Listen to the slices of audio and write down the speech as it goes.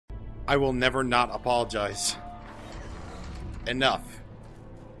I will never not apologize enough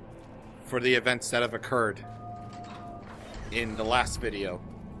for the events that have occurred in the last video.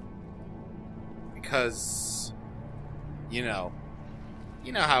 Because, you know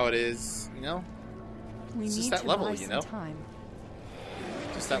how it is, you know? It's just that level, you know?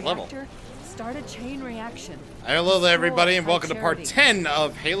 Just that level. Start a chain reaction. Hello there, everybody, and welcome to part 10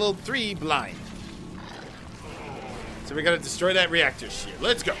 of Halo 3 Blind. So we gotta destroy that reactor shit.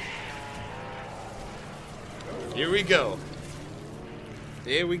 Let's go. Here we go.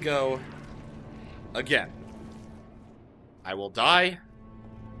 Here we go. Again. I will die.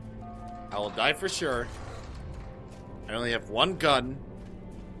 I will die for sure. I only have one gun.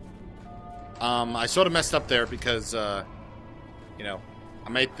 I sort of messed up there because, you know, I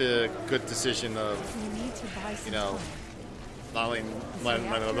made the good decision of, you know, not letting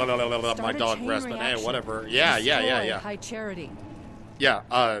my dog rest, but hey, whatever. Yeah. High charity. Yeah,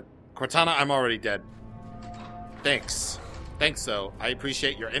 Cortana, I'm already dead. Thanks. Thanks, though. I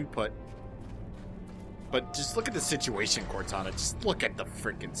appreciate your input. But just look at the situation, Cortana. Just look at the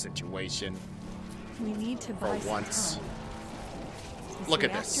freaking situation. We need to buy for once. time. Look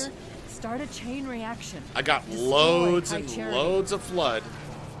at this. Start a chain reaction. I got loads and loads of flood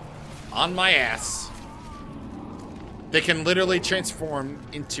on my ass. They can literally transform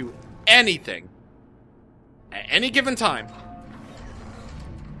into anything at any given time.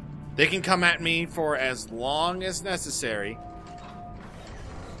 They can come at me for as long as necessary,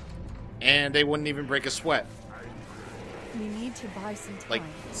 and they wouldn't even break a sweat. We need to buy some time. Like,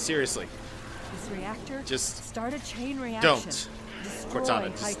 seriously. This reactor, just start a chain reaction. Don't. Destroy Cortana,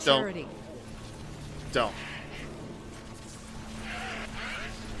 just don't. Don't.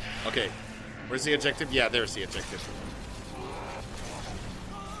 Okay. Where's the objective? Yeah, there's the objective.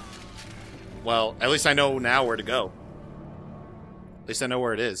 Well, at least I know now where to go. At least I know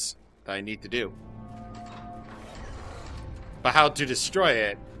where it is that I need to do. But how to destroy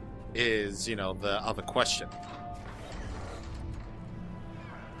it is, you know, the other question.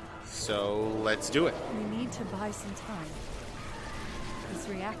 So, let's do it. We need to buy some time. This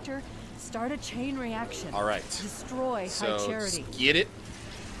reactor, start a chain reaction. All right. Destroy so high charity. Get it.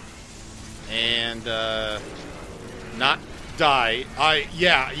 And, not die.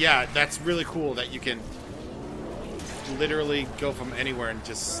 Yeah, that's really cool that you can literally go from anywhere and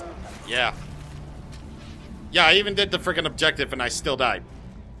just, yeah. Yeah, I even did the freaking objective and I still died.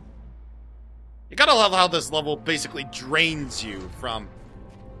 You gotta love how this level basically drains you from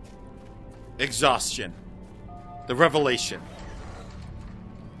exhaustion, the revelation,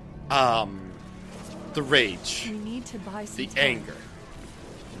 the rage, we need to buy some the time. anger,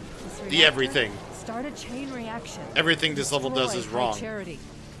 the everything. Start a chain reaction. Everything this level does is wrong. Charity.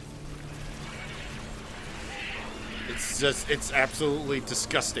 It's absolutely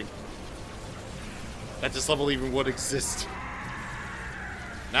disgusting that this level even would exist.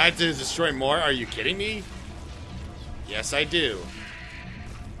 Now I have to destroy more? Are you kidding me? Yes, I do.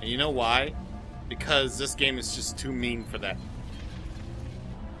 And you know why? Because this game is just too mean for that.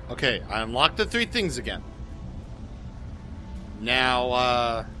 Okay, I unlocked the 3 things again. Now,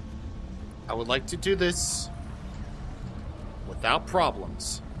 I would like to do this without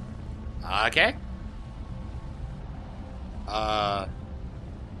problems. Okay? How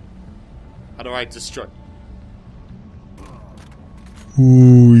do I destroy?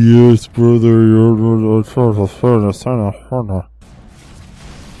 Ooh, yes, brother, you're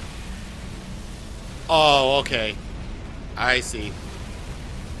Oh, okay. I see.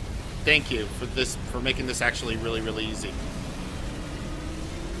 Thank you for making this actually really, really easy.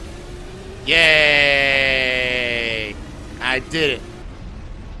 Yay! I did it.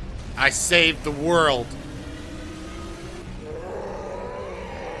 I saved the world.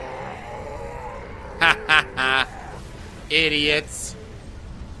 Ha ha ha. Idiots.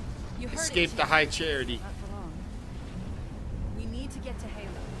 Escape the high charity. Not for long. We need to get to Halo.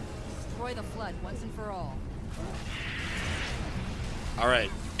 Destroy the flood once and for all.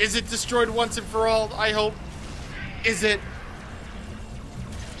 Alright. Is it destroyed once and for all? I hope. Is it?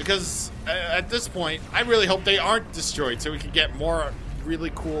 Because at this point, I really hope they aren't destroyed so we can get more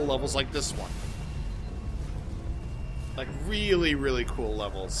really cool levels like this one. Like really, really cool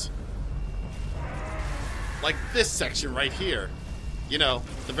levels. Like this section right here. You know,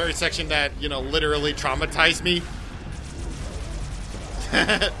 the very section that, you know, literally traumatized me.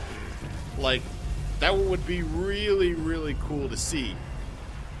 Like, that would be really, really cool to see.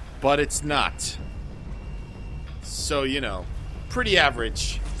 But it's not. So, you know, pretty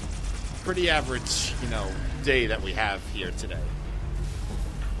average, you know, day that we have here today.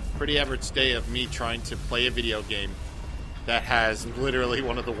 Pretty average day of me trying to play a video game that has literally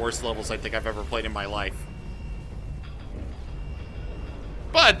one of the worst levels I think I've ever played in my life.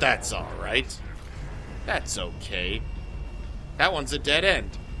 But that's alright. That's okay. That one's a dead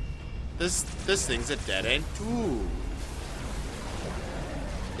end. This thing's a dead end too.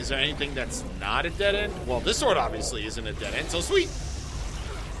 Is there anything that's not a dead end? Well, this sword obviously isn't a dead end, so sweet.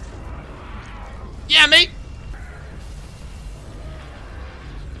 Yeah, mate!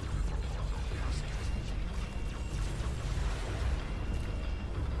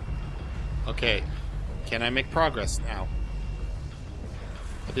 Okay. Can I make progress now?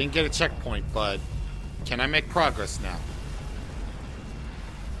 I didn't get a checkpoint, but can I make progress now?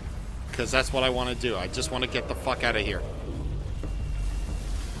 Because that's what I want to do. I just want to get the fuck out of here.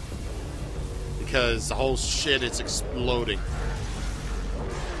 Because the whole shit is exploding.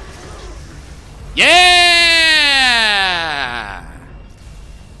 Yeah!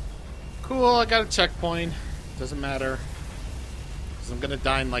 Cool, I got a checkpoint. Doesn't matter. Because I'm going to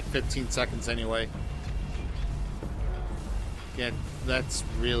die in like 15 seconds anyway. Yeah, that's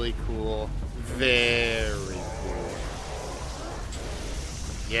really cool. Very cool.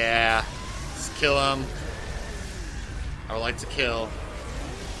 Yeah. Just kill him. I would like to kill.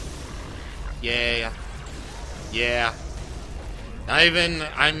 Yeah. Yeah. Not even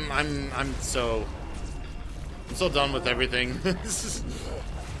I'm so done with everything. This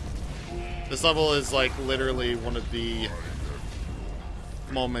level is like literally one of the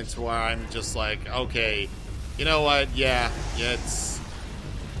moments where I'm just like, okay, you know what? Yeah,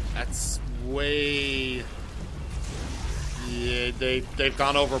 that's way. Yeah, they've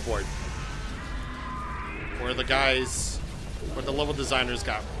gone overboard. Where the level designers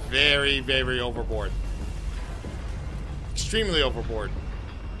got very, very overboard. Extremely overboard.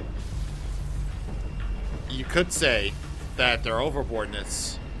 You could say that their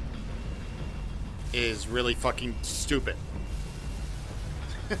overboardness is really fucking stupid.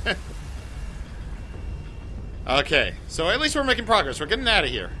 Okay, so at least we're making progress. We're getting out of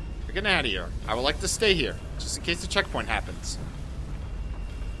here. We're getting out of here. I would like to stay here, just in case the checkpoint happens.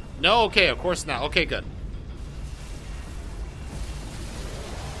 No? Okay, of course not. Okay, good.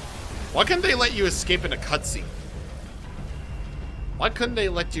 Why couldn't they let you escape in a cutscene? Why couldn't they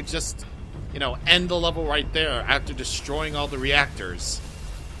let you just, you know, end the level right there after destroying all the reactors?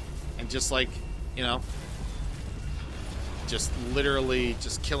 And just like, you know, just literally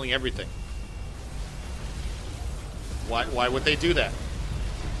just killing everything. Why would they do that?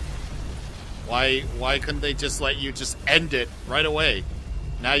 Why couldn't they just let you just end it right away?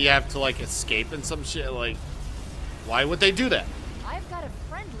 Now you have to like escape and some shit. Like, why would they do that? I've got a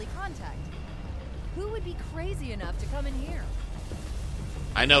friendly contact. Who would be crazy enough to come in here?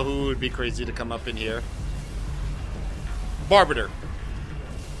 I know who would be crazy to come up in here. Barbiter.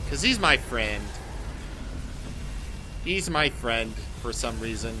 Because he's my friend. He's my friend for some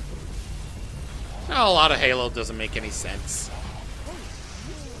reason. Now, a lot of Halo doesn't make any sense.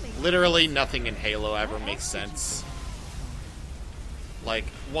 Literally nothing in Halo ever makes sense. Like,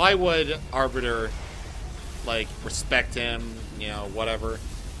 why would Arbiter, like, respect him, you know, whatever?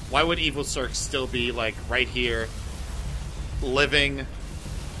 Why would Evil Cirque still be, like, right here, living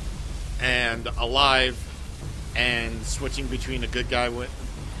and alive and switching between a good guy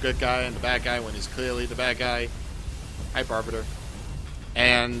and the bad guy when he's clearly the bad guy? Hi, Arbiter.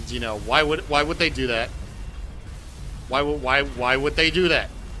 And, you know, why would they do that? Why would they do that?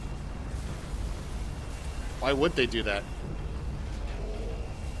 Why would they do that?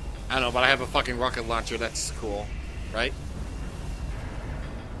 I don't know, but I have a fucking rocket launcher. That's cool, right?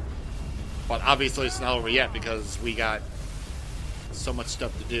 But obviously it's not over yet because we got so much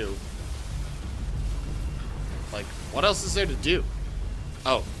stuff to do. Like, what else is there to do?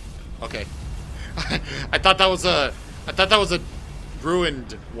 Oh, okay. I thought that was a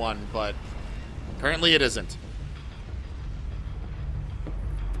ruined one, but apparently it isn't.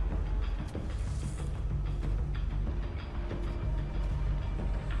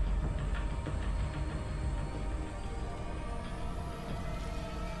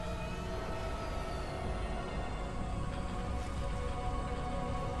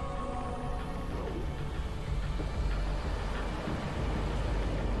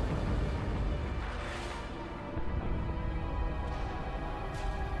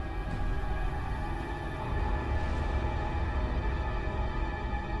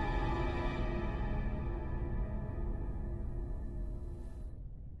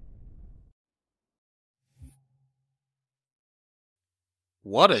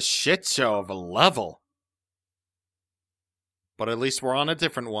 What a shit show of a level. But at least we're on a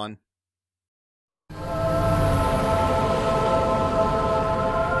different one.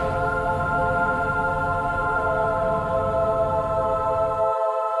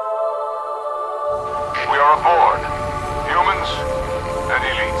 We are aboard. Humans and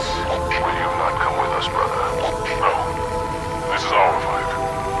elites. Will you not come with us, brother? No. This is our fight.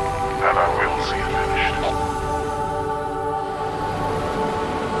 And I will see it finished.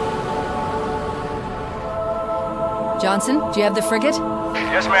 Johnson, do you have the frigate?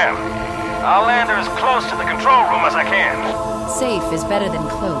 Yes, ma'am. I'll land her as close to the control room as I can. Safe is better than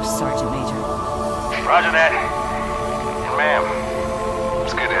close, Sergeant Major. Roger that. And ma'am,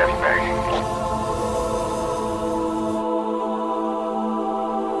 it's good to have you back.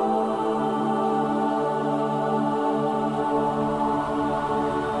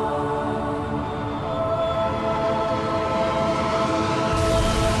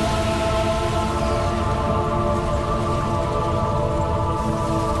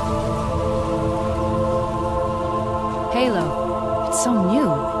 Halo. It's so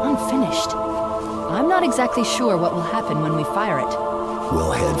new, unfinished. I'm not exactly sure what will happen when we fire it.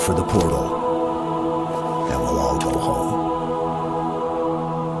 We'll head for the portal, and we'll all go home.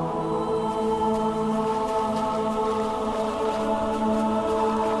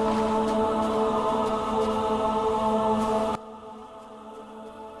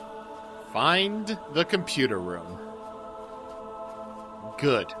 Find the computer room.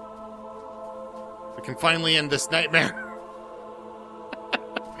 Good. We can finally end this nightmare.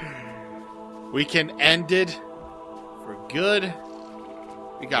 We can end it for good.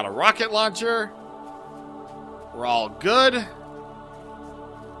 We got a rocket launcher. We're all good.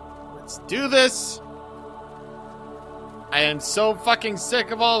 Let's do this. I am so fucking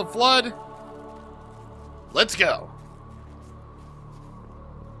sick of all the flood. Let's go.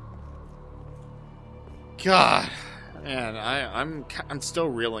 God, man, I'm still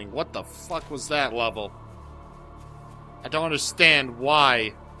reeling. What the fuck was that level? I don't understand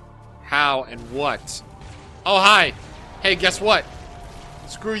why, how, and what. Oh, hi. Hey, guess what?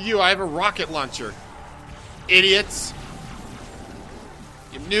 Screw you, I have a rocket launcher. Idiots.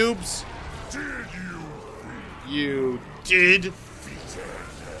 You noobs. You did?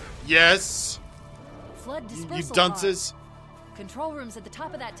 Yes. Flood You dispersal dunces. pod. Control room's at the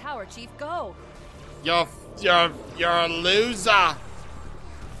top of that tower, Chief. Go. You're a loser.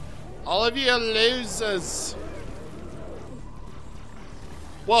 All of you are losers.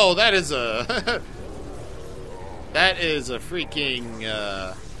 Whoa, that is a that is a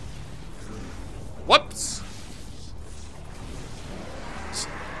freaking whoops.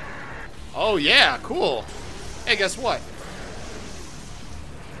 Oh yeah, cool. Hey, guess what?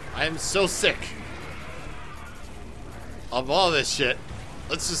 I am so sick of all this shit.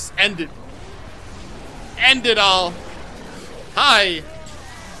 Let's just end it. End it all. Hi.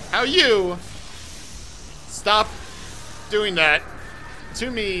 How you? Stop doing that to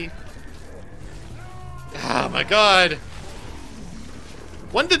me. Oh my god.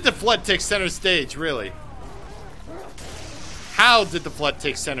 When did the flood take center stage, really? How did the flood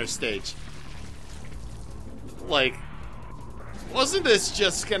take center stage? Like, wasn't this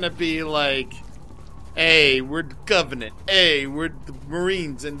just gonna be like, hey, we're the Covenant. Hey, we're the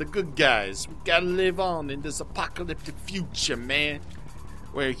Marines and the good guys. We gotta live on in this apocalyptic future, man.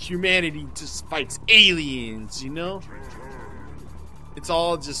 Where humanity just fights aliens, you know? It's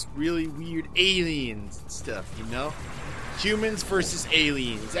all just really weird aliens and stuff, you know? Humans versus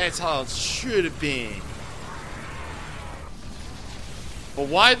aliens. That's how it should have been. But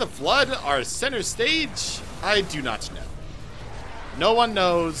why the flood are center stage? I do not know. No one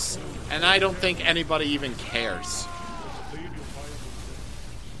knows. And I don't think anybody even cares.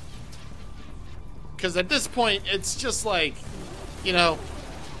 Because at this point, it's just like, you know,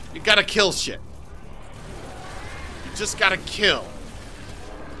 you gotta kill shit. You just gotta kill.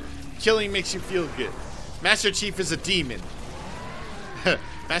 Killing makes you feel good. Master Chief is a demon.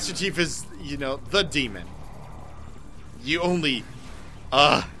 Master Chief is, you know, the demon. You only,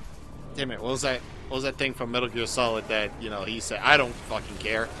 damn it, what was that thing from Metal Gear Solid that, you know, he said, I don't fucking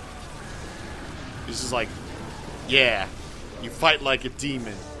care. He's just like, yeah, you fight like a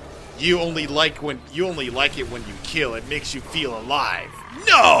demon. You only like it when you kill. It makes you feel alive.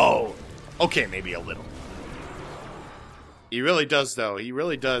 No! Okay, maybe a little. He really does, though. He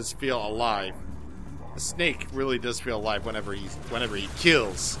really does feel alive. The snake really does feel alive whenever he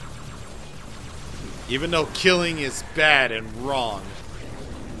kills. Even though killing is bad and wrong.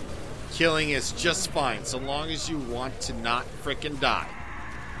 Killing is just fine, so long as you want to not frickin' die.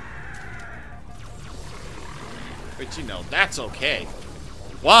 But you know, that's okay.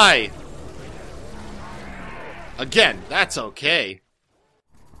 Why? Again, that's okay.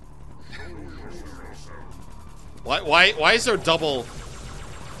 Why is there double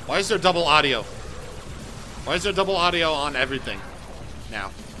audio? Why is there double audio on everything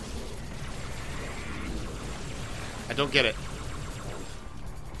now? I don't get it.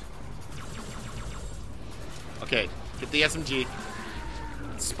 Okay, get the SMG,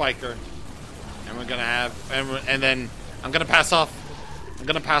 Spiker, and we're gonna have, and then I'm gonna pass off. I'm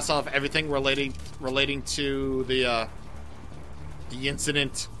gonna pass off everything relating to the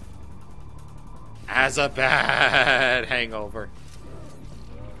incident as a bad hangover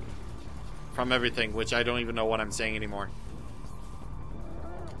from everything, which I don't even know what I'm saying anymore.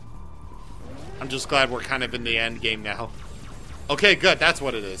 I'm just glad we're kind of in the end game now. Okay, good. That's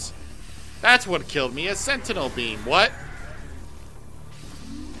what it is. That's what killed me. A sentinel beam. What?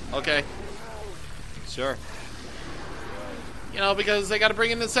 Okay. Sure. You know, because they gotta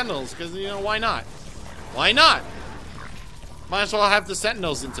bring in the sentinels. Because, you know, why not? Why not? Might as well have the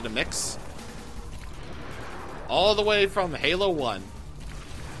sentinels into the mix. All the way from Halo 1.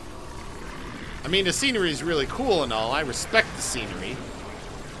 I mean, the scenery is really cool and all. I respect the scenery.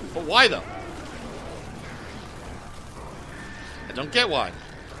 But why, though? I don't get why.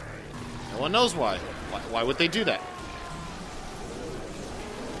 No one knows why. Why would they do that?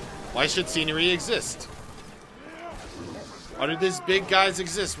 Why should scenery exist? Why do these big guys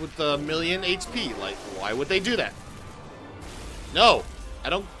exist with a million HP? Like, why would they do that? No, I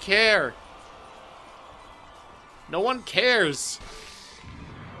don't care. No one cares.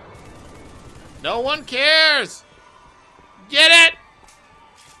 No one cares. Get it?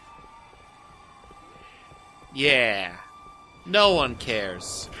 Yeah. No one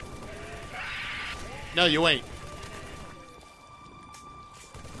cares. No, you ain't.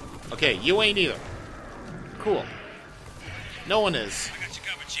 Okay, you ain't either. Cool. No one is. I got you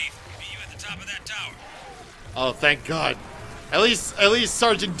covered, Chief. Meet you at the top of that tower. Oh, thank God. At least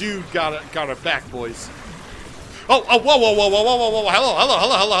Sergeant Dude got our back, boys. Oh, whoa, whoa, whoa, whoa, whoa, whoa, whoa, hello.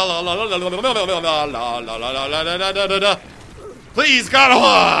 Please, God.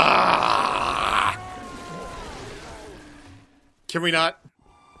 Can we not?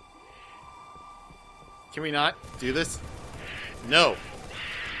 Can we not do this? No.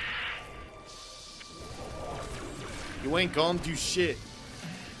 You ain't gonna do shit.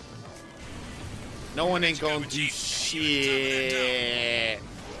 No one ain't gonna do shit.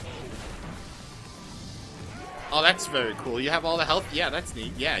 Oh, that's very cool. You have all the health? Yeah, that's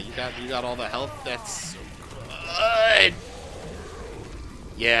neat. Yeah, you got all the health. That's good.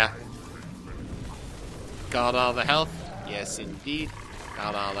 Yeah. Got all the health? Yes, indeed.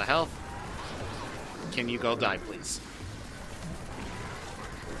 Got all the health. Can you go die, please?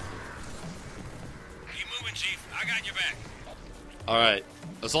 Keep moving, Chief. I got your back. All right.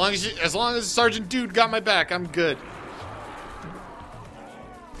 As long as Sergeant Dude got my back, I'm good.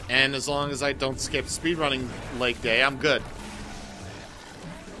 And as long as I don't skip speedrunning leg day, I'm good.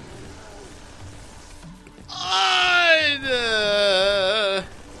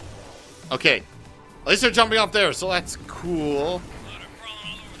 Okay. At least they're jumping up there, so that's cool.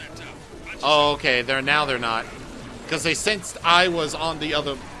 Oh, okay. They're not, because they sensed I was on the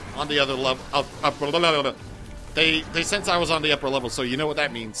other level. They sensed I was on the upper level, so you know what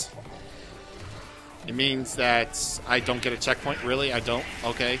that means. It means that I don't get a checkpoint. Really, I don't.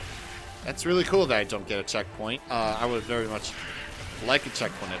 Okay, that's really cool that I don't get a checkpoint. I would very much like a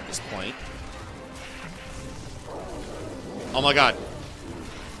checkpoint at this point. Oh my God.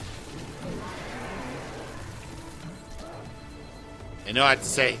 I know I have to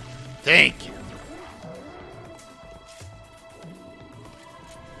say thank you.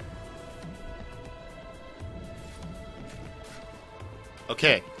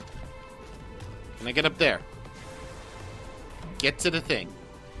 Okay. Can I get up there? Get to the thing.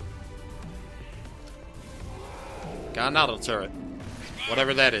 Got an auto turret.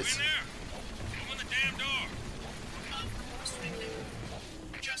 Whatever that is. Open the damn door.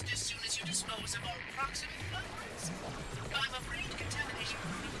 Just as soon as you dispose of all proximate footprints. I'm afraid contamination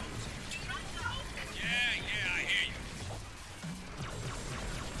do not know. Yeah, I hear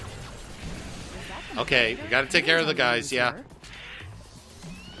you. Okay, we gotta take care of the guys, yeah.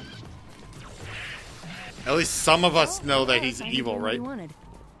 At least some of us know that he's evil, right?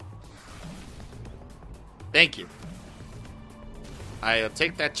 Thank you. I'll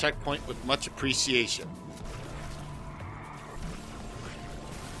take that checkpoint with much appreciation.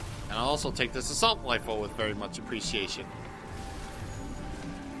 And I'll also take this assault rifle with very much appreciation.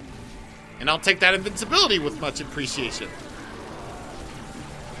 And I'll take that invincibility with much appreciation.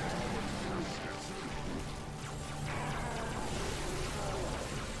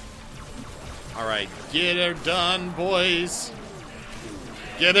 Alright, get her done, boys.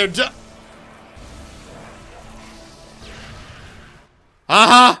 Get her done.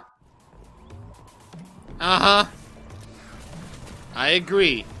 Uh-huh. Uh-huh. I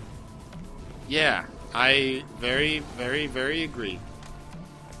agree. Yeah. I very, very, very agree.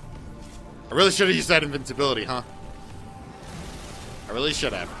 I really should have used that invincibility, huh? I really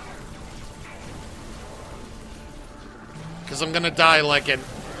should have. Because I'm gonna die like it.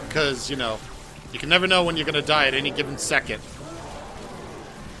 Because, you know, you can never know when you're gonna die at any given second.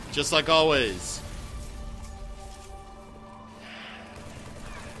 Just like always.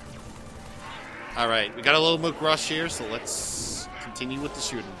 Alright, we got a little mook rush here, so let's continue with the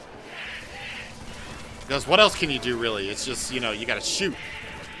shooting. Because what else can you do, really? It's just, you know, you gotta shoot.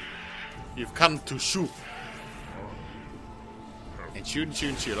 You've come to shoot. And shoot and shoot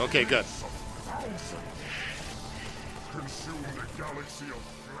and shoot. Okay, good. Consume the galaxy of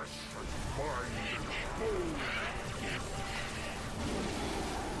flesh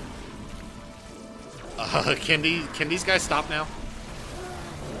and bone. Can these guys stop now?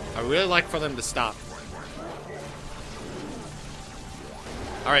 I really like for them to stop.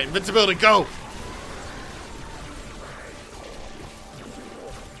 Alright, invincibility, go!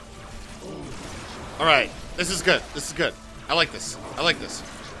 Alright, this is good. This is good. I like this. I like this.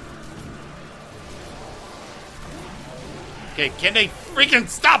 Okay, can they freaking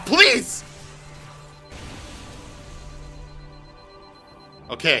stop, please?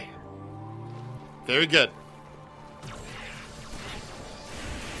 Okay. Very good.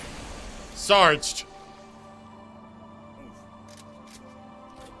 Sarged.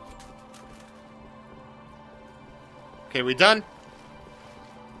 Okay, we done?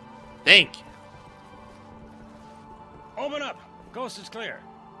 Thank you. Open up. Coast is clear.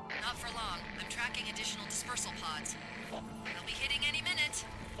 Not for long. I'm tracking additional dispersal pods. They'll be hitting any minute.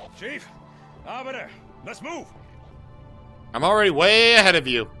 Chief, Arbiter, let's move. I'm already way ahead of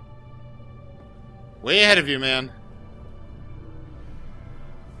you. Way ahead of you, man.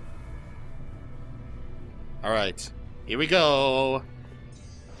 Alright. Here we go.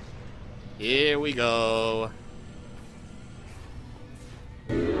 Here we go.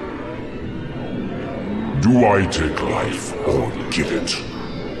 Do I take life or give it?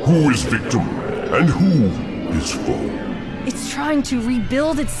 Who is victim and who is foe? It's trying to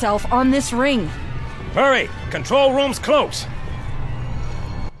rebuild itself on this ring. Hurry! Control room's close.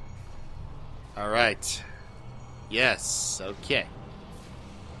 Alright. Yes, okay.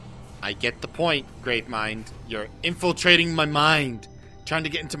 I get the point, Great Mind. You're infiltrating my mind. Trying to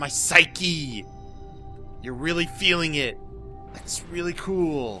get into my psyche. You're really feeling it. That's really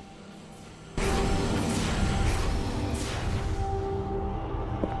cool.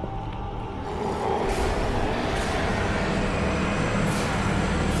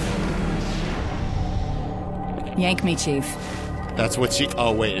 Yank me, Chief. That's what she...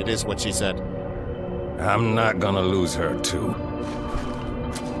 Oh, wait, it is what she said. I'm not gonna lose her, too.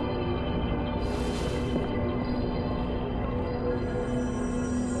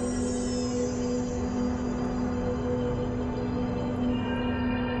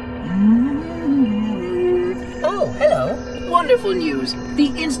 Oh, hello. Wonderful news.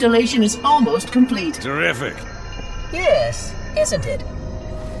 The installation is almost complete. Terrific. Yes, isn't it?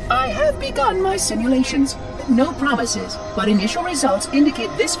 I have begun my simulations. No promises, but initial results indicate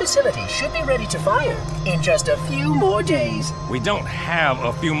this facility should be ready to fire in just a few more days. We don't have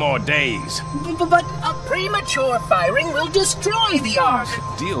a few more days. But a premature firing will destroy the Ark.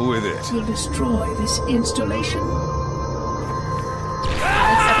 Deal with it. Will destroy this installation.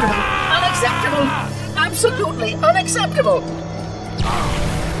 Unacceptable! Unacceptable! Absolutely unacceptable!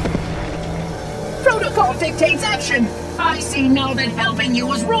 Protocol dictates action! I see now that helping you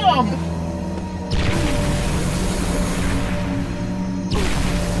was wrong!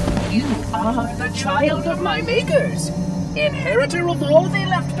 You are the child of my makers, inheritor of all they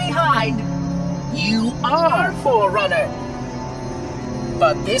left behind. You are Forerunner.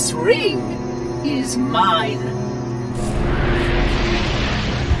 But this ring is mine.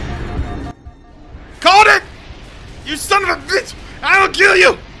 Called it! You son of a bitch! I will kill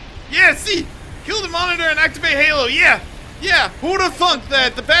you! Yeah, see? Kill the monitor and activate Halo, yeah! Yeah, who would have thought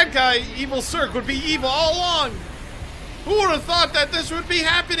that the bad guy, Evil Cirque, would be evil all along? Who would have thought that this would be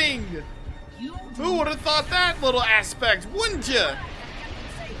happening? Who would have thought that little aspect, wouldn't you?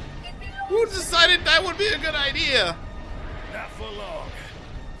 Who decided that would be a good idea? Not for long.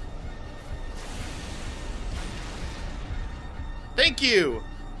 Thank you!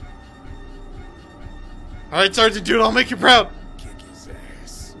 Alright, Sergeant Dude, I'll make you proud. Kick his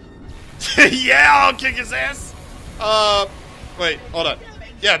ass. Yeah, I'll kick his ass! Wait, hold on.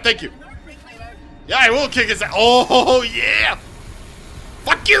 Yeah, thank you. Yeah, I will kick his ass. Oh, yeah!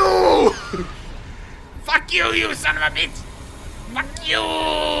 Fuck you! Fuck you, you son of a bitch! Fuck you!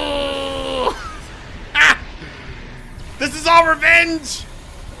 Ah! This is all revenge!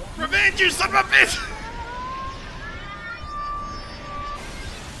 Revenge, you son of a bitch!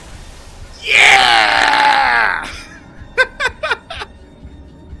 Yeah!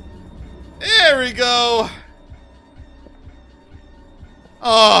 There we go.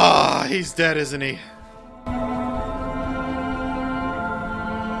 Oh, he's dead, isn't he?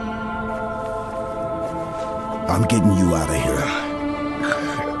 I'm getting you out of here.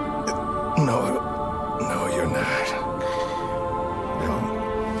 No, you're not.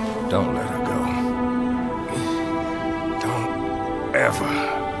 Don't let her go. Don't ever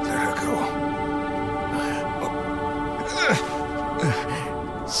let her go.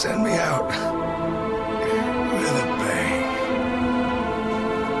 Send me out with a bang.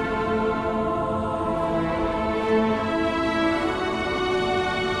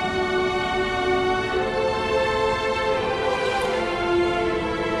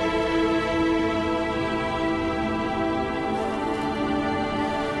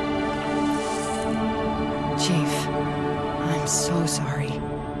 Chief, I'm so sorry.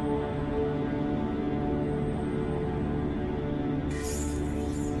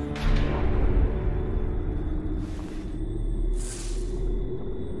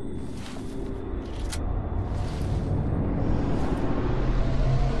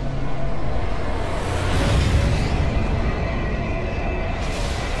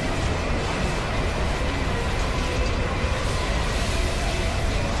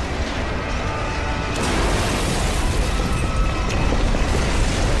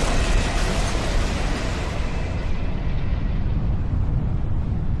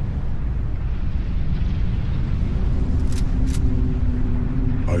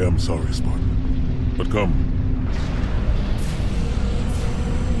 I am sorry, Spartan. But come.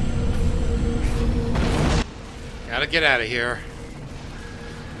 Gotta get out of here.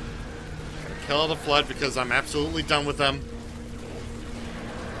 Gotta kill the flood because I'm absolutely done with them.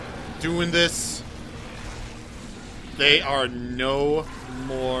 Doing this. They are no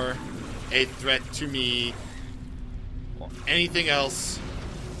more a threat to me or anything else.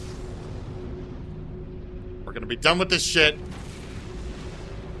 We're gonna be done with this shit.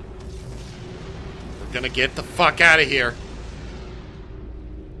 We're gonna get the fuck out of here.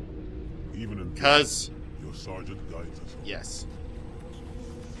 Even in Because your sergeant guides us. yes.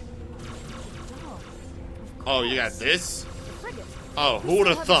 Oh, you got this? Oh, who would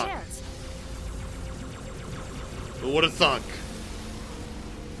have thunk? Who would have thunk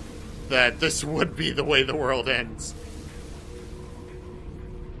that this would be the way the world ends?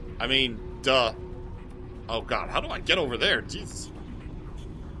 I mean, duh. Oh god, how do I get over there? Jesus.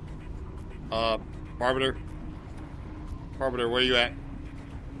 Barbiter. Barbiter, where you at?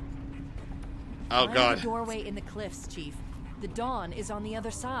 Oh Find god. the doorway in the cliffs, Chief. The dawn is on the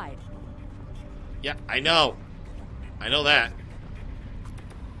other side. Yeah, I know. I know that.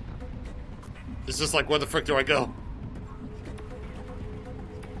 It's just like, where the frick do I go?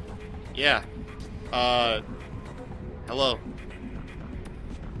 Yeah. Hello.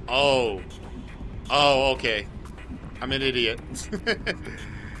 Oh. Oh, okay. I'm an idiot.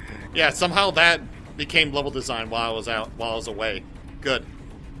 Yeah, somehow that became level design while I was away. Good.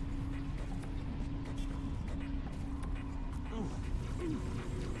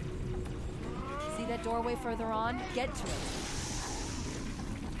 See that doorway further on? Get to it.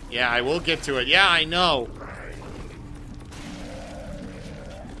 Yeah, I will get to it. Yeah, I know.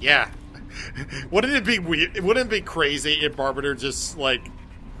 Yeah. Wouldn't it be weird? Wouldn't it be crazy if Barbiter just, like,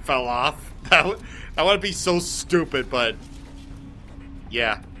 fell off? That would be so stupid, but...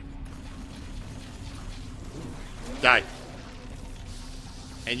 yeah. Die.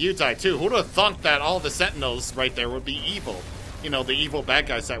 And you die, too. Who would have thunk that all the Sentinels right there would be evil? You know, the evil bad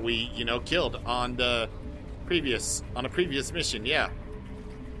guys that we, you know, killed on the previous... on a previous mission, yeah.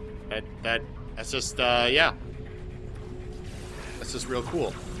 That's just, yeah. That's just real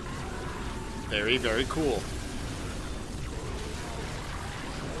cool. Very, very cool.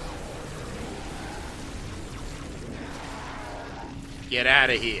 Get out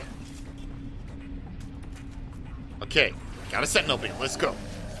of here. Okay, got a sentinel beam. Let's go.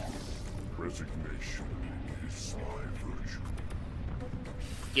 Resignation is my virtue.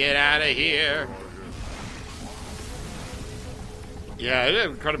 Get out of here. Yeah, it has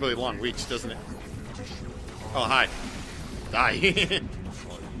an incredibly long reach, doesn't it? Oh, hi. Die.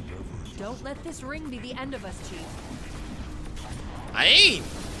 Don't let this ring be the end of us, Chief. I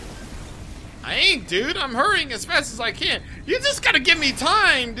ain't, dude. I'm hurrying as fast as I can. You just gotta give me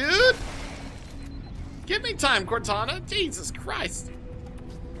time, dude. Give me time, Cortana. Jesus Christ.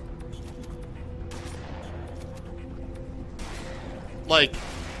 Like,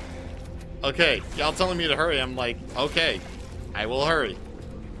 okay, y'all telling me to hurry. I'm like, okay, I will hurry.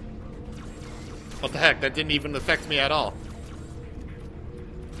 What the heck? That didn't even affect me at all.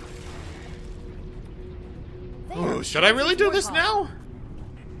 Ooh, should I really do this now?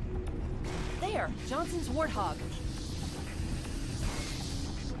 There, Johnson's Warthog.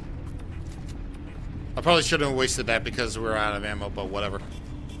 I probably shouldn't have wasted that because we're out of ammo, but whatever.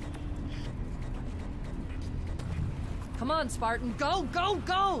 Come on, Spartan, go, go,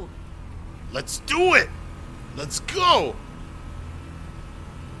 go! Let's do it! Let's go!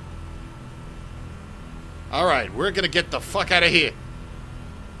 Alright, we're gonna get the fuck out of here.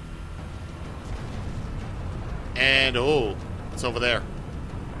 And, oh, it's over there.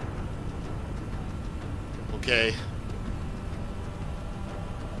 Okay.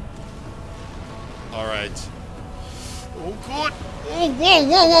 Alright. Oh, good. Oh, whoa,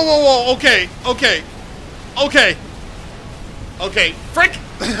 whoa, whoa, whoa, whoa. Okay, okay. Okay. Okay, frick!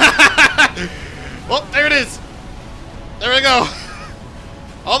 Well, there it is. There we go.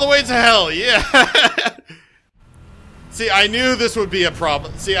 All the way to hell, yeah. See, I knew this would be a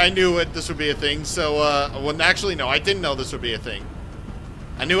problem. See, I knew this would be a thing, so, well, actually, no, I didn't know this would be a thing.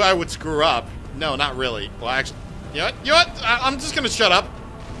 I knew I would screw up. No, not really. Well, actually, you know what? You know what? I'm just gonna shut up.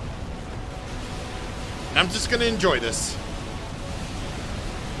 And I'm just gonna enjoy this.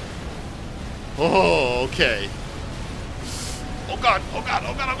 Oh, okay. Oh god, oh god,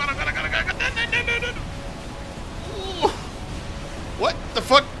 oh god, oh god, oh god, oh god, oh god, oh god, no, no, no, no, no. What the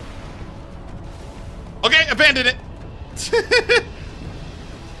fuck? Okay, abandon it.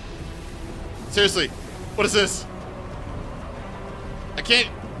 Seriously, what is this? I can't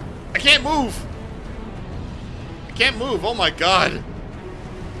move. I can't move, oh my god.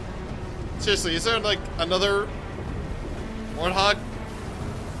 Seriously, is there like another Warthog?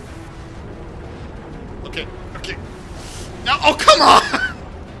 Okay, okay. No, oh come on!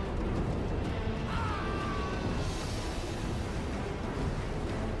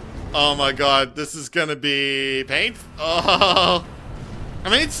 Oh my god, this is gonna be painful. Oh. I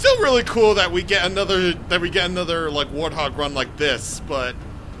mean, it's still really cool that we get another like Warthog run like this, but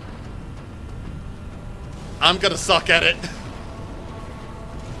I'm gonna suck at it.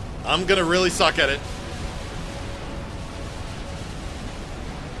 I'm gonna really suck at it.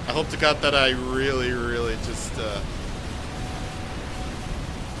 I hope to God that I really, really just,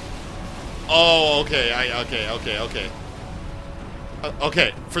 Oh, okay, okay.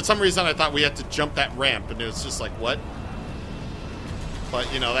 Okay, for some reason I thought we had to jump that ramp, and it was just like, what?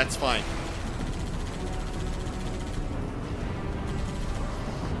 But, you know, that's fine.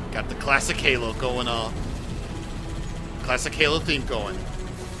 Got the classic Halo going on. Classic Halo theme going.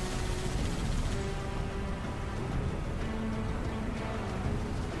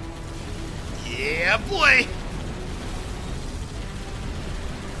 Yeah, boy!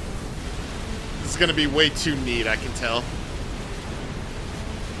 This is gonna be way too neat, I can tell.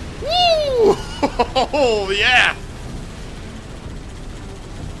 Woo! Oh, yeah!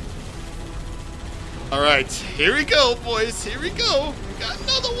 Alright, here we go, boys. Here we go. We got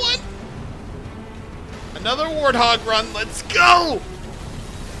another one. Another Warthog run. Let's go!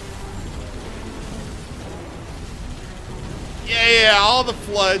 Yeah, all the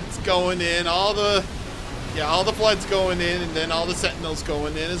floods going in, all the floods going in, and then all the sentinels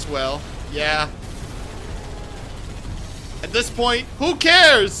going in as well. Yeah. At this point, who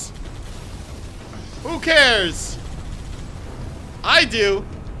cares? Who cares? I do.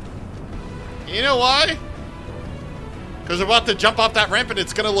 You know why? Because we're about to jump off that ramp and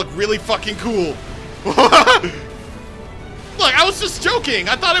it's gonna look really fucking cool. Look, I was just joking.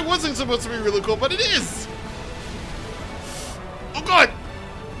 I thought it wasn't supposed to be really cool, but it is. Oh god!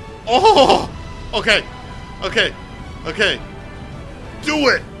 Oh! Okay. Okay. Okay. Do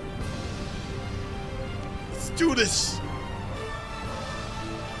it! Let's do this!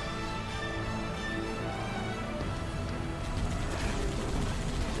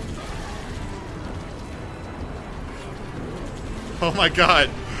 Oh my god.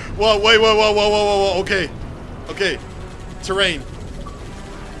 Whoa, wait, whoa, whoa, whoa, whoa, whoa, whoa. Okay. Okay. Terrain.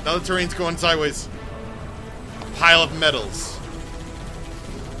 Now the terrain's going sideways. A pile of medals.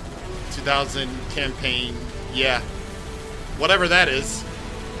 2000 campaign, yeah. Whatever that is.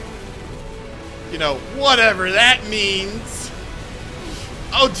 You know, whatever that means.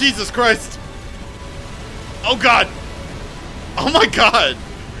 Oh, Jesus Christ. Oh, God. Oh, my God.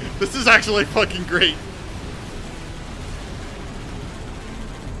 This is actually fucking great.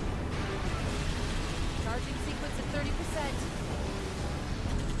 Charging sequence at 30%.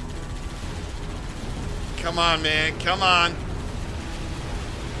 Come on, man. Come on.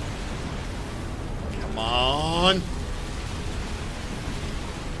 Come on.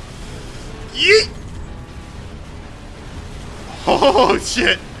 Yeet! Oh,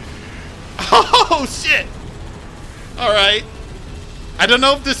 shit. Oh, shit. Alright. I don't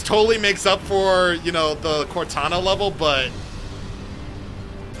know if this totally makes up for, you know, the Cortana level, but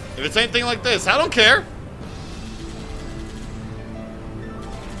if it's anything like this, I don't care.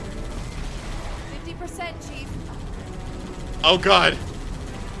 50%, Chief. Oh God.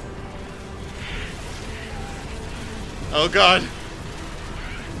 Oh God.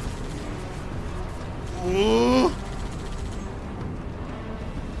 Ooh.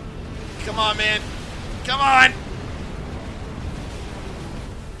 Come on, man. Come on.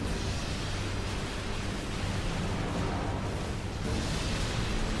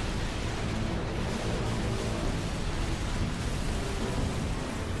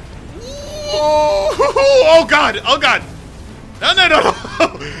 Oh God! Oh God! No, no, no,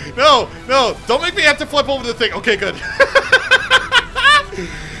 no, no, no! Don't make me have to flip over the thing. Okay, good.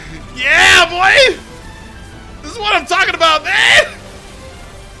 Yeah, boy! This is what I'm talking about, man!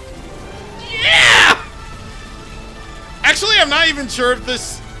 Yeah! Actually, I'm not even sure if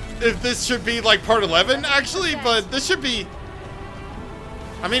this should be like part 11. Actually, but this should be.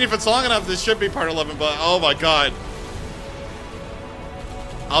 I mean, if it's long enough, this should be part 11. But oh my God!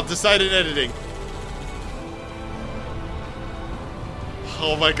 I'll decide in editing.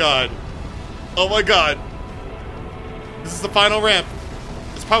 Oh my God. Oh my God. This is the final ramp.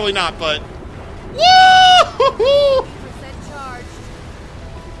 It's probably not, but. Woo! 50% charged.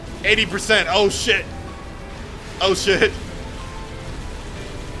 80%. Oh shit. Oh shit.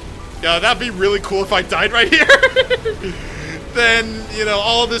 Yeah, that'd be really cool if I died right here. Then, you know,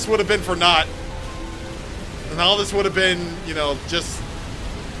 all of this would have been for naught. And all this would have been, you know, just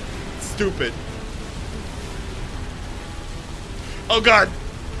stupid. Oh God.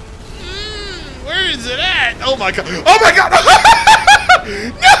 Where is it at? Oh my God. Oh my God.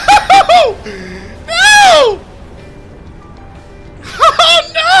 No! No! Oh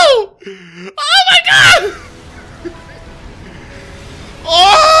no! Oh my God!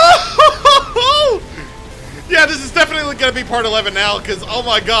 Oh! Yeah, this is definitely gonna be part 11 now, because oh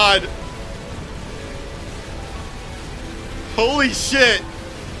my God. Holy shit.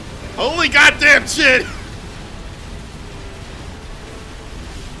 Holy goddamn shit.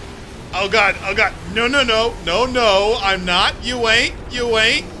 Oh God, oh God. No, no, no, no, no. I'm not. You ain't. You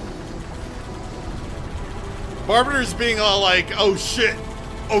ain't. Barber's being all like, oh shit.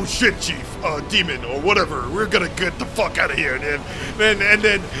 Oh shit, Chief. Demon or whatever. We're gonna get the fuck out of here. And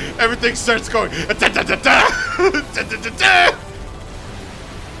then everything starts going.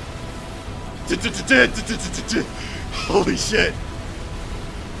 Holy shit.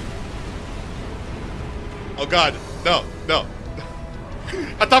 Oh God. No, no.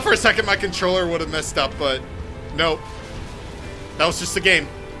 I thought for a second my controller would have messed up, but nope. That was just a game.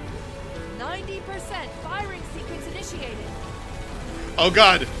 90% firing sequence initiated. Oh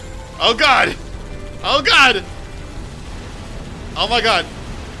God. Oh God. Oh God. Oh my God.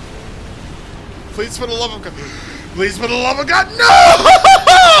 Please, for the love of God. Please, for the love of God. No!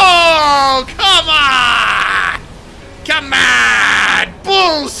 Come on! Come on!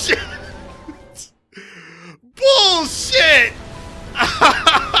 Bullshit! Bullshit!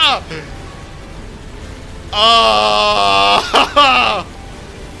 Oh!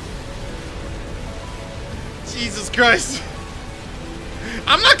 Jesus Christ.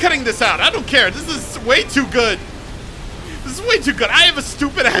 I'm not cutting this out. I don't care. This is way too good. This is way too good. I have a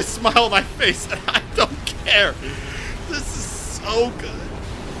stupid ass smile on my face and I don't care. This is so good.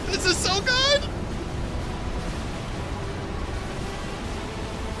 This is so good.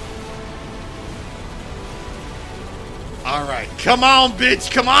 Alright. Come on,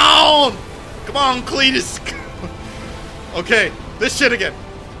 bitch. Come on. Come on, Cletus. Okay. This shit again.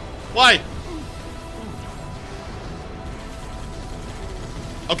 Why?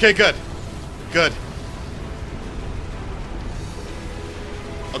 Okay, good. Good.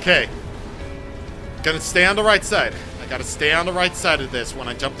 Okay. Gonna stay on the right side. I gotta stay on the right side of this when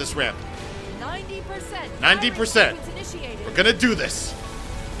I jump this ramp. 90%. 90%. We're gonna do this.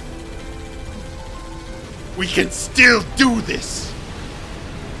 We can still do this.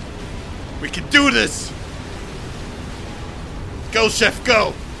 We can do this. Go, Chef,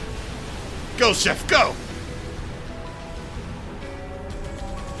 go. Go, Chef, go.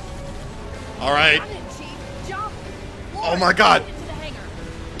 All right. Oh my God.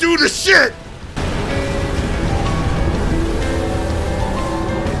 Do the shit.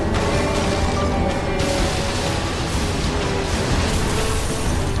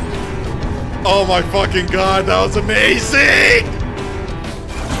 Oh my fucking God, that was amazing!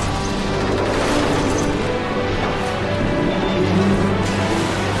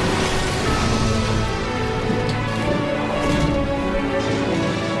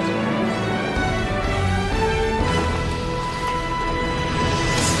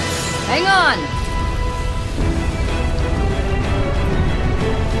 Hang on!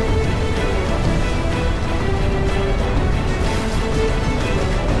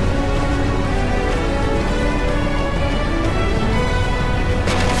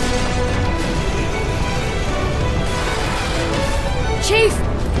 Chief!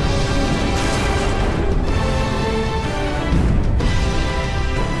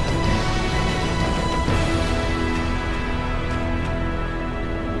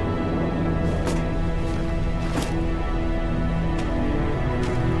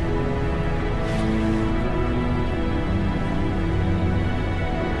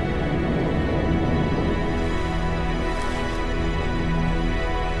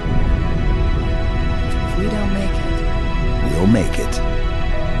 If we don't make it, We'll make it.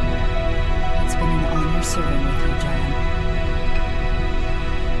 it's been an honor serving with you, John.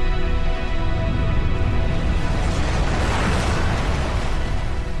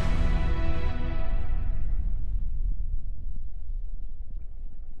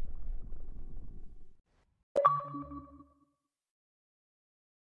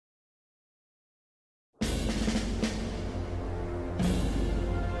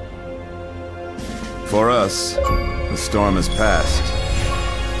 For us, the storm has passed.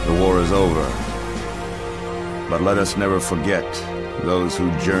 The war is over. But let us never forget those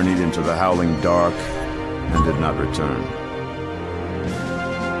who journeyed into the howling dark and did not return.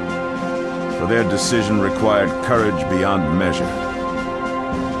 For their decision required courage beyond measure,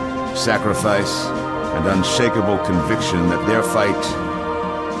 sacrifice, and unshakable conviction that their fight,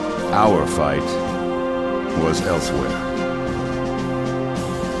 our fight, was elsewhere.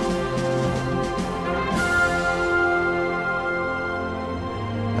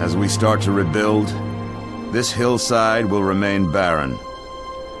 As we start to rebuild, this hillside will remain barren,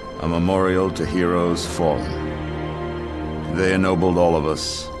 a memorial to heroes fallen. They ennobled all of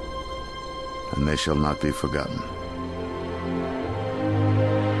us, and they shall not be forgotten.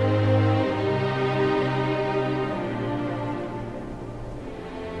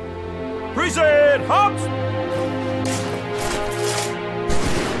 Present, Hops!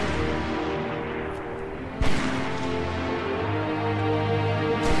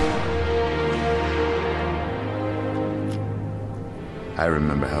 I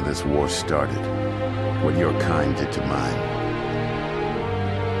remember how this war started, what your kind did to mine.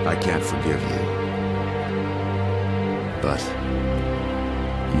 I can't forgive you, but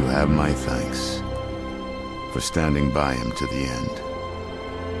you have my thanks for standing by him to the end.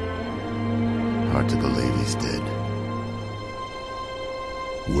 Hard to believe he's dead.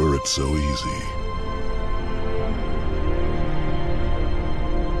 Were it so easy.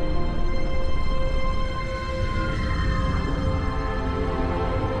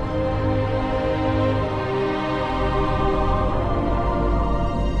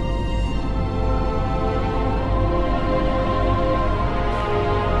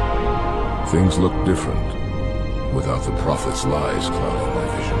 Things look different without the Prophet's lies clouding my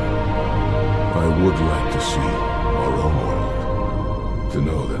vision. I would like to see our own world, to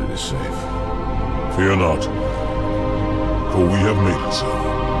know that it is safe. Fear not, for we have made it so.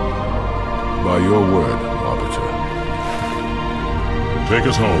 By your word, Arbiter. Take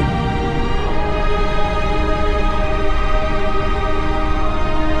us home.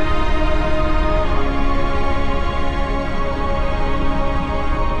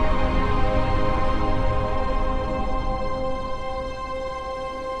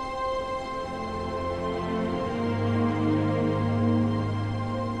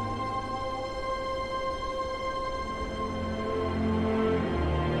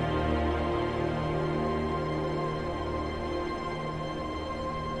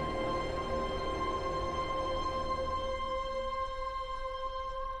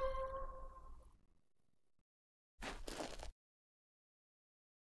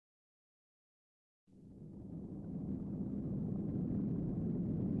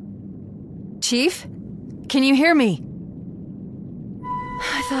 Chief? Can you hear me?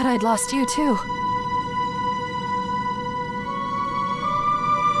 I thought I'd lost you too.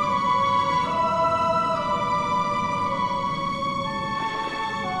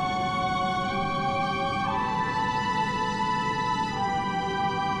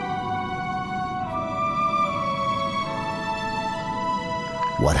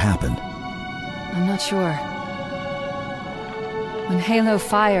 What happened? I'm not sure. When Halo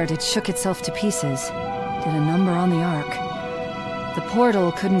fired, it shook itself to pieces. Did a number on the Ark. The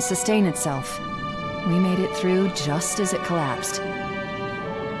portal couldn't sustain itself. We made it through just as it collapsed.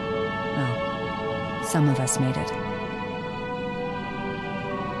 Oh, some of us made it.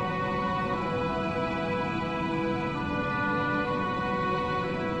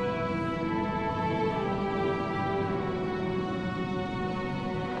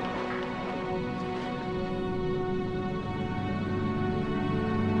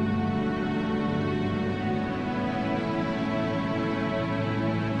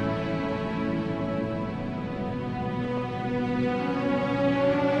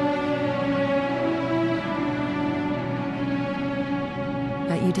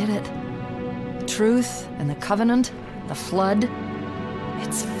 Bet you did it. The truth and the Covenant, the Flood,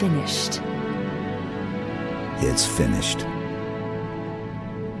 it's finished. It's finished.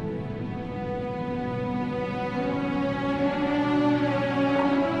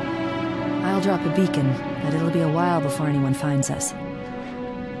 I'll drop a beacon, but it'll be a while before anyone finds us.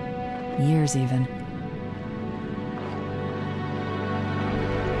 Years, even.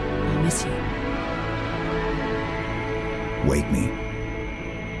 I'll miss you. Wake me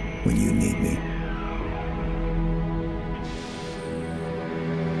when you need me.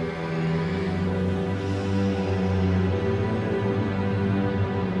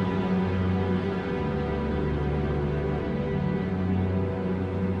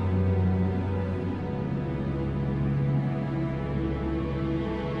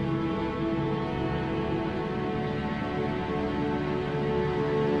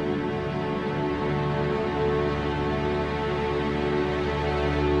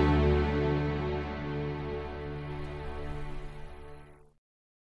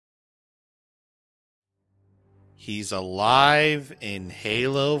 He's alive in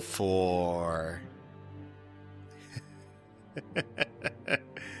Halo 4.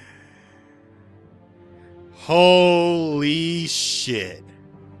 Holy shit.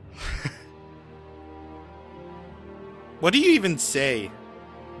 What do you even say?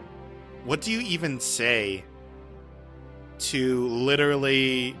 What do you even say to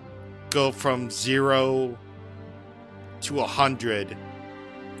literally go from 0 to 100?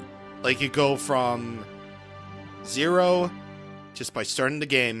 Like, you go from 0 just by starting the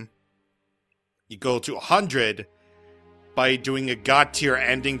game. You go to 100 by doing a god tier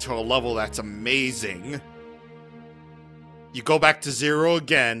ending to a level that's amazing. You go back to 0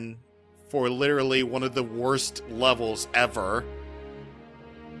 again for literally one of the worst levels ever.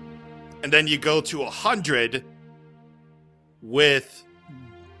 And then you go to 100 with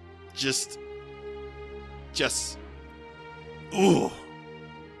just ooh.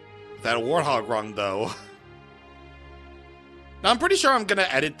 That Warthog run though. Now, I'm pretty sure I'm gonna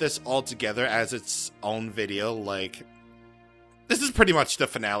edit this all together as its own video. Like, this is pretty much the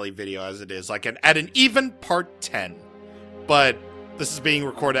finale video as it is. Like, at an even part 10. But this is being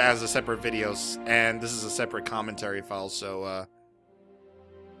recorded as a separate video, and this is a separate commentary file, so,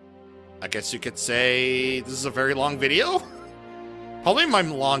 I guess you could say this is a very long video? Probably my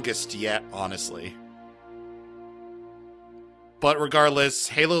longest yet, honestly. But regardless,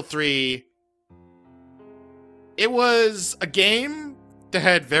 Halo 3... it was a game that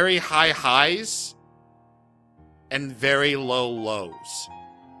had very high highs and very low lows.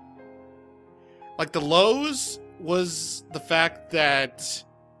 Like, the lows was the fact that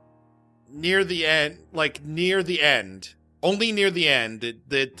near the end, only near the end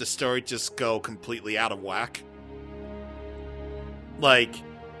did the story just go completely out of whack. Like,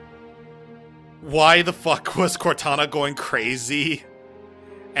 why the fuck was Cortana going crazy?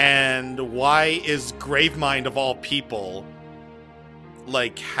 And why is Gravemind of all people,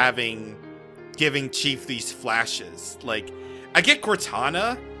 like, giving Chief these flashes? Like, I get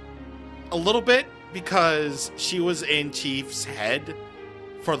Cortana a little bit because she was in Chief's head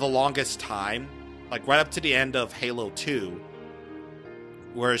for the longest time, like right up to the end of Halo 2,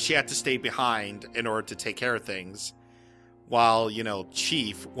 where she had to stay behind in order to take care of things, while, you know,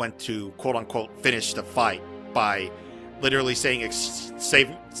 Chief went to quote-unquote finish the fight by literally saying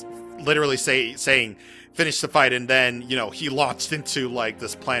finish the fight, and then, you know, he launched into, like,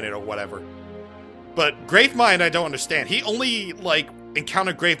 this planet or whatever. But Gravemind, I don't understand. He only, like,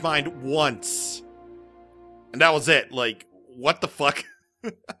 encountered Gravemind once. And that was it. Like, what the fuck?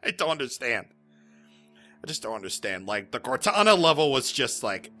 I don't understand. I just don't understand. Like, the Cortana level was just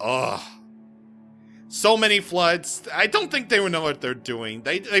like, ugh. So many floods. I don't think they would know what they're doing.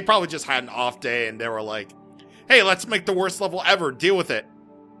 They probably just had an off day and they were like, hey, let's make the worst level ever. Deal with it.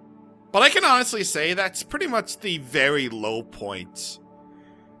 But I can honestly say that's pretty much the very low point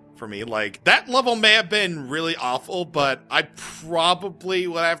for me. Like, that level may have been really awful, but I probably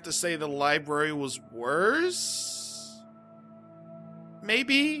would have to say the library was worse?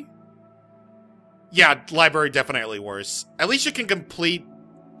 Maybe? Yeah, library definitely worse. At least you can complete,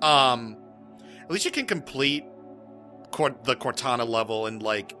 the Cortana level in,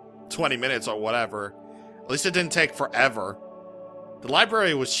 like, 20 minutes or whatever. At least it didn't take forever. The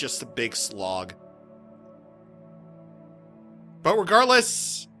library was just a big slog. But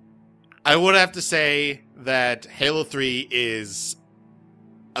regardless, I would have to say that Halo 3 is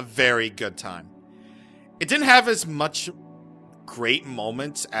a very good time. It didn't have as much great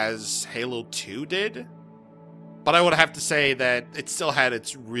moments as Halo 2 did, but I would have to say that it still had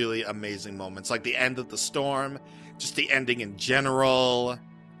its really amazing moments, like the end of the storm, just the ending in general.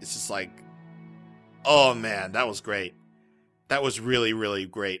 It's just like, oh man, that was great. That was really, really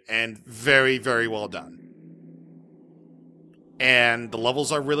great. And very, very well done. And the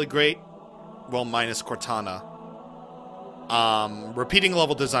levels are really great. Well, minus Cortana. Repeating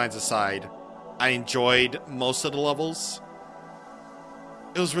level designs aside, I enjoyed most of the levels.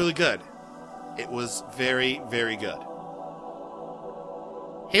 It was really good. It was very, very good.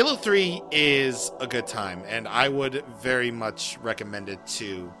 Halo 3 is a good time, and I would very much recommend it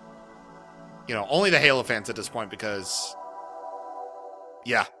to, you know, only the Halo fans at this point, because,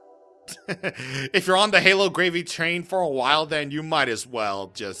 yeah. If you're on the Halo gravy train for a while, then you might as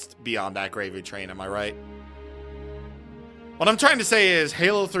well just be on that gravy train, am I right? What I'm trying to say is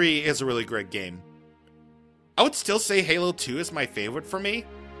Halo 3 is a really great game. I would still say Halo 2 is my favorite for me,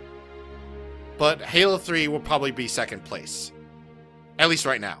 but Halo 3 will probably be second place. At least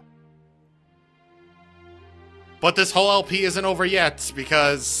right now. But this whole LP isn't over yet,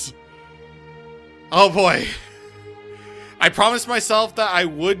 because, oh boy. I promised myself that I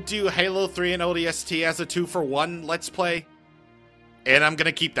would do Halo 3 and ODST as a 2-for-1 Let's Play. And I'm going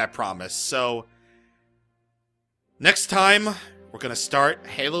to keep that promise. So, next time, we're going to start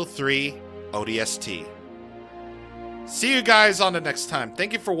Halo 3 ODST. See you guys on the next time.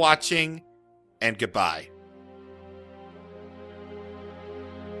 Thank you for watching, and goodbye.